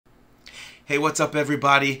Hey, what's up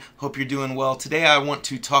everybody? Hope you're doing well. Today I want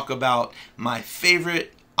to talk about my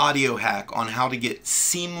favorite audio hack on how to get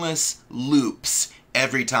seamless loops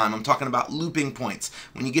every time. I'm talking about looping points.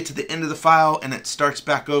 When you get to the end of the file and it starts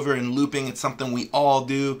back over and looping, it's something we all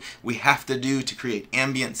do. We have to do to create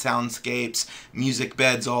ambient soundscapes, music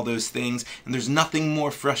beds, all those things. And there's nothing more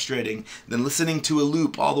frustrating than listening to a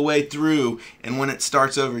loop all the way through, and when it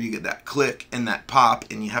starts over you get that click and that pop,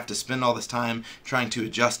 and you have to spend all this time trying to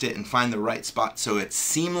adjust it and find the right spot so it's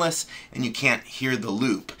seamless and you can't hear the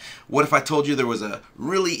loop. What if I told you there was a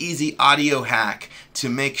really easy audio hack to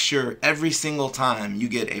make sure every single time you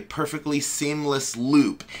get a perfectly seamless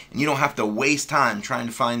loop and you don't have to waste time trying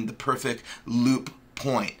to find the perfect loop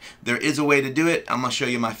point? There is a way to do it. I'm going to show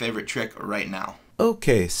you my favorite trick right now.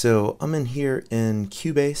 Okay, so I'm in here in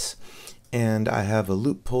Cubase and I have a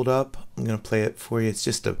loop pulled up. I'm going to play it for you. It's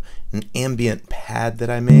just an ambient pad that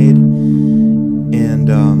I made, and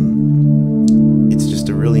it's just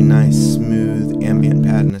a really nice smooth ambient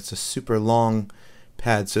pad, and it's a super long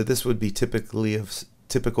pad, so this would be typical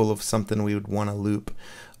of something we would want to loop.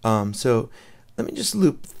 So let me just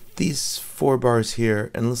loop these 4 bars here,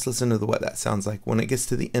 and let's listen to what that sounds like. When it gets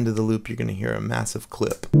to the end of the loop, you're going to hear a massive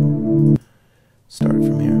clip. Start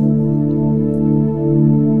from here.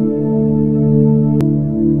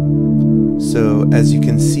 So as you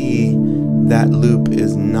can see, that loop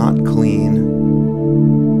is not clean.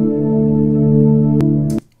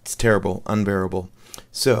 It's terrible, unbearable.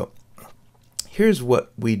 So here's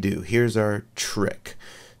what we do. Here's our trick.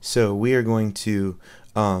 So we are going to,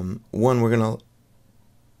 we're going to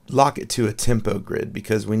lock it to a tempo grid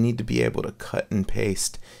because we need to be able to cut and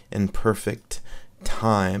paste in perfect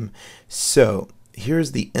time. So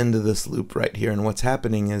here's the end of this loop right here, and what's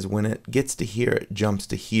happening is when it gets to here, it jumps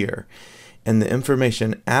to here, and the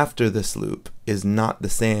information after this loop is not the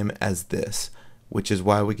same as this, which is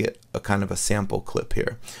why we get a kind of a sample clip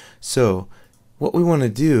here. So what we want to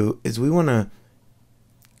do is we want to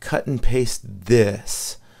cut and paste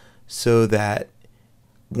this so that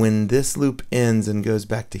when this loop ends and goes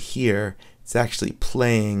back to here, it's actually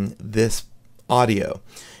playing this audio,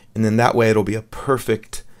 and then that way it'll be a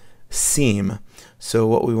perfect seam. So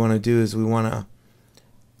what we want to do is we want to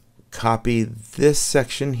copy this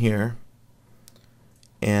section here,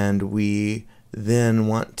 and we then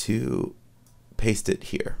want to paste it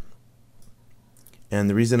here. And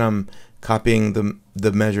the reason I'm copying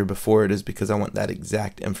the measure before it is because I want that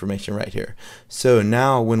exact information right here. So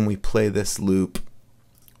now when we play this loop,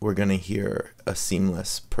 we're going to hear a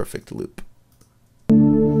seamless, perfect loop.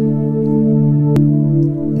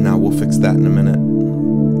 Now we'll fix that in a minute,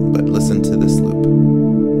 but listen to this loop.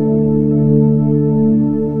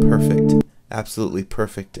 Perfect. Absolutely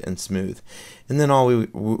perfect and smooth. And then all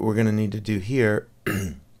we're going to need to do here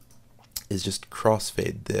is just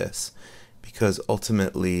crossfade this, because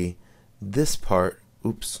ultimately this part,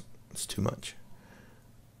 oops, it's too much.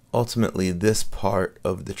 Ultimately this part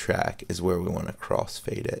of the track is where we want to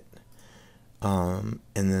crossfade it. And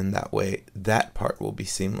then that way that part will be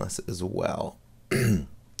seamless as well. So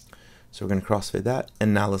we're going to crossfade that,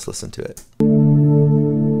 and now let's listen to it.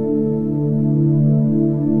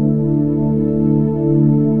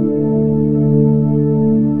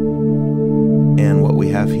 And what we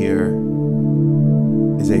have here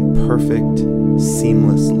is a perfect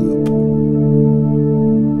seamless loop.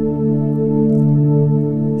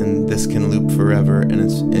 And this can loop forever,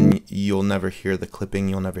 and you'll never hear the clipping,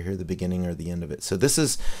 you'll never hear the beginning or the end of it. So this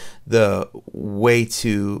is the way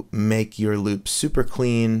to make your loop super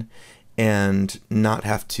clean and not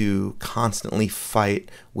have to constantly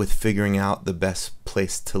fight with figuring out the best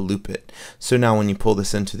place to loop it. So now when you pull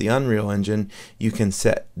this into the Unreal Engine, you can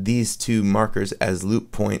set these 2 markers as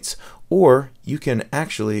loop points, or you can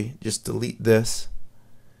actually just delete this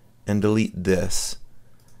and delete this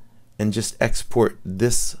and just export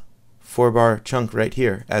this 4-bar chunk right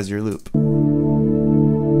here as your loop.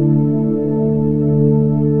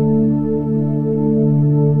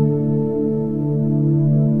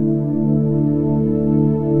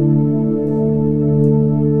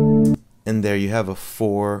 And there you have a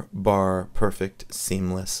 4-bar perfect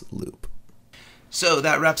seamless loop. So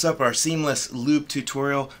that wraps up our seamless loop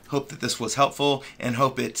tutorial. Hope that this was helpful and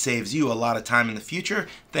hope it saves you a lot of time in the future.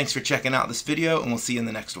 Thanks for checking out this video, and we'll see you in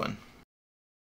the next one.